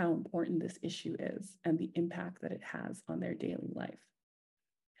just how important this issue is and the impact that it has on their daily life.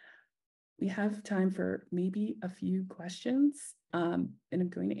 We have time for maybe a few questions, and I'm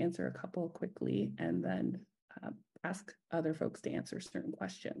going to answer a couple quickly and then ask other folks to answer certain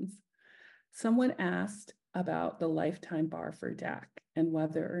questions. Someone asked about the lifetime bar for DAC and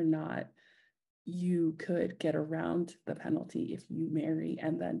whether or not you could get around the penalty if you marry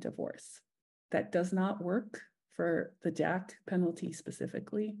and then divorce. That does not work for the DAC penalty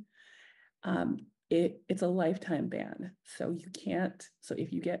specifically. It's a lifetime ban. So you can't, so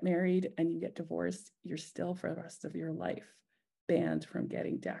if you get married and you get divorced, you're still for the rest of your life banned from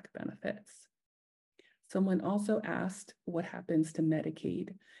getting DAC benefits. Someone also asked what happens to Medicaid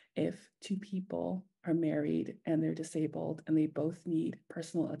if two people are married and they're disabled and they both need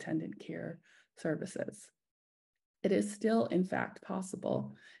personal attendant care services. It is still, in fact,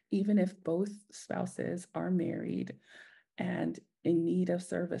 possible, even if both spouses are married and in need of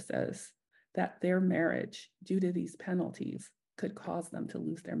services, that their marriage, due to these penalties, could cause them to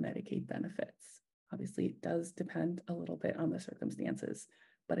lose their Medicaid benefits. Obviously, it does depend a little bit on the circumstances,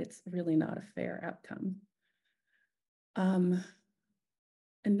 but it's really not a fair outcome.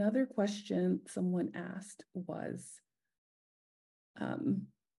 Another question someone asked was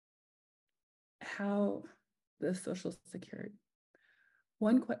how the Social Security.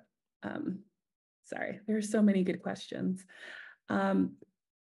 Sorry, there are so many good questions.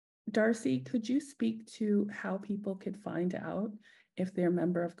 Darcy, could you speak to how people could find out if their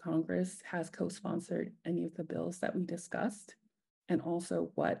member of Congress has co-sponsored any of the bills that we discussed, and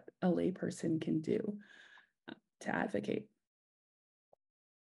also what a layperson can do to advocate?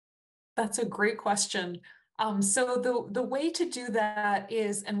 That's a great question. So the way to do that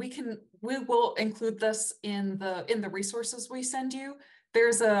is, and we will include this in the resources we send you.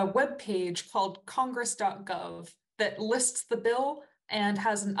 There's a web page called congress.gov that lists the bill and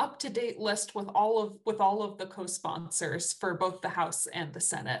has an up-to-date list with all of the co-sponsors for both the House and the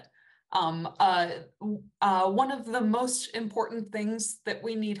Senate. One of the most important things that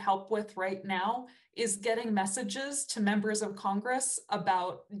we need help with right now is getting messages to members of Congress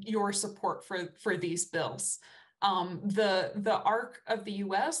about your support for these bills. The ARC of the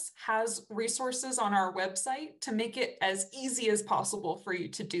US has resources on our website to make it as easy as possible for you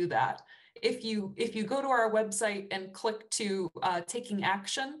to do that. If you go to our website and click to taking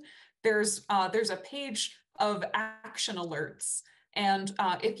action, there's a page of action alerts. And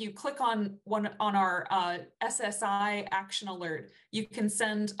if you click on our SSI action alert, you can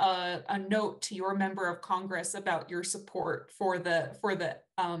send a note to your member of Congress about your support for the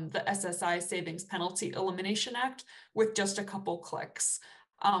SSI Savings Penalty Elimination Act with just a couple clicks.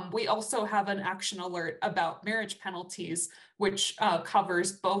 We also have an action alert about marriage penalties, which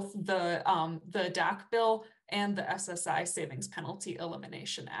covers both the DAC bill and the SSI Savings Penalty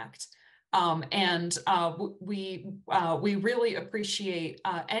Elimination Act. We really appreciate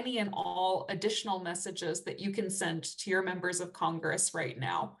any and all additional messages that you can send to your members of Congress right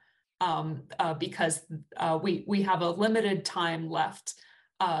now, because we have a limited time left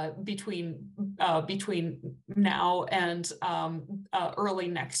between now and early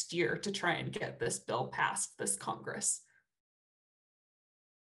next year to try and get this bill passed this Congress.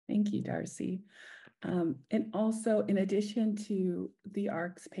 Thank you, Darcy. And also, in addition to the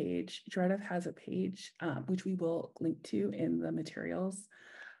ARCS page, DREDF has a page, which we will link to in the materials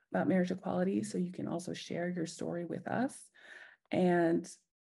about marriage equality. So you can also share your story with us and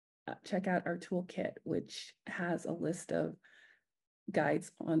check out our toolkit, which has a list of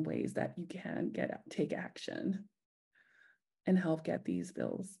guides on ways that you can take action and help get these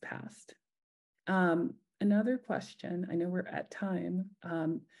bills passed. Another question, I know we're at time.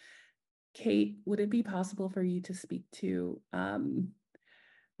 Kate, would it be possible for you to speak to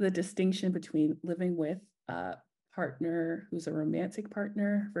the distinction between living with a partner who's a romantic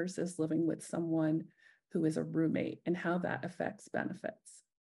partner versus living with someone who is a roommate and how that affects benefits?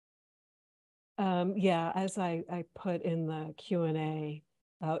 Yeah, as I put in the Q&A,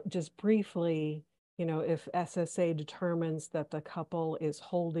 just briefly, if SSA determines that the couple is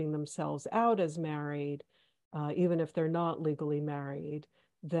holding themselves out as married, even if they're not legally married,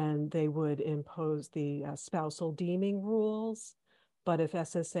 then they would impose the spousal deeming rules. But if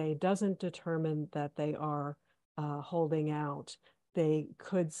SSA doesn't determine that they are holding out, they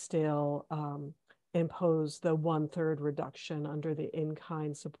could still impose the 1/3 reduction under the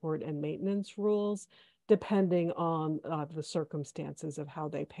in-kind support and maintenance rules, depending on the circumstances of how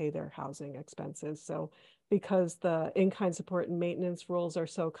they pay their housing expenses. So because the in-kind support and maintenance rules are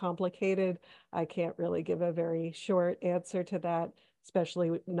so complicated, I can't really give a very short answer to that,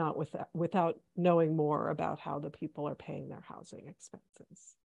 especially not without knowing more about how the people are paying their housing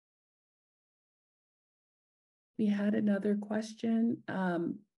expenses. We had another question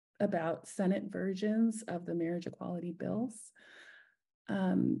about Senate versions of the marriage equality bills.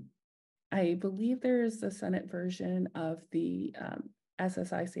 I believe there is a Senate version of the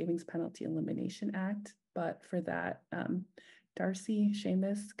SSI Savings Penalty Elimination Act, but for that, Darcy,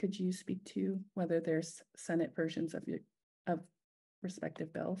 Seamus, could you speak to whether there's Senate versions of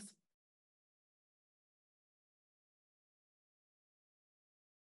respective bills?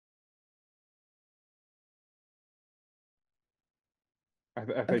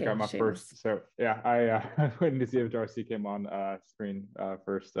 I think I'm up first. So yeah, I waiting to see if Darcy came on screen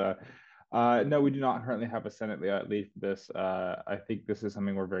first. No, we do not currently have a Senate lead for this. I think this is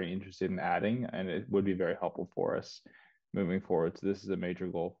something we're very interested in adding, and it would be very helpful for us moving forward. So this is a major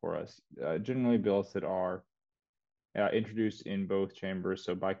goal for us. Generally, bills that are introduced in both chambers.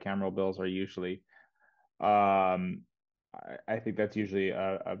 So bicameral bills are usually, I think that's usually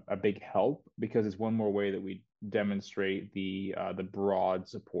a big help, because it's one more way that we demonstrate the broad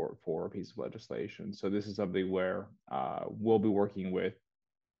support for a piece of legislation. So this is something where we'll be working with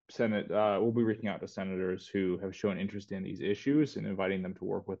we'll be reaching out to senators who have shown interest in these issues and inviting them to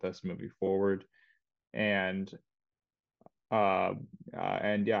work with us moving forward. And yeah,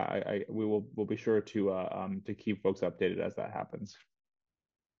 we'll be sure to keep folks updated as that happens.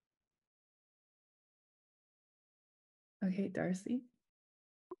 Okay, Darcy.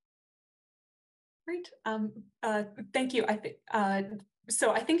 Great. Thank you.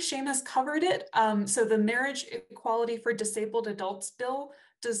 So I think Shane has covered it. So the Marriage Equality for Disabled Adults bill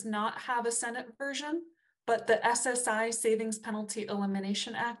does not have a Senate version, but the SSI Savings Penalty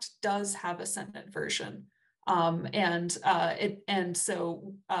Elimination Act does have a Senate version.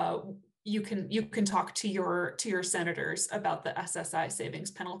 So you can talk to your senators about the SSI Savings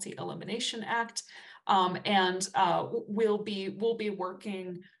Penalty Elimination Act, we'll be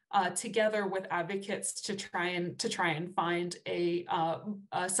working together with advocates to try and find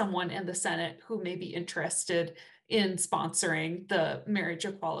someone in the Senate who may be interested in sponsoring the Marriage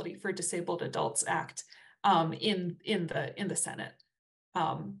Equality for Disabled Adults Act in the Senate.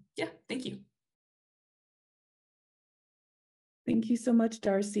 Yeah, thank you. Thank you so much,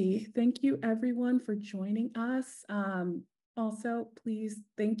 Darcy. Thank you everyone for joining us. Also, please,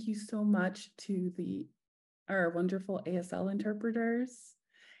 thank you so much to our wonderful ASL interpreters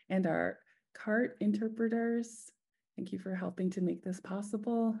and our CART interpreters. Thank you for helping to make this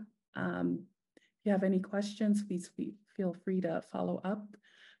possible. If you have any questions, please feel free to follow up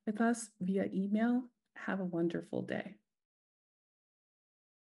with us via email. Have a wonderful day.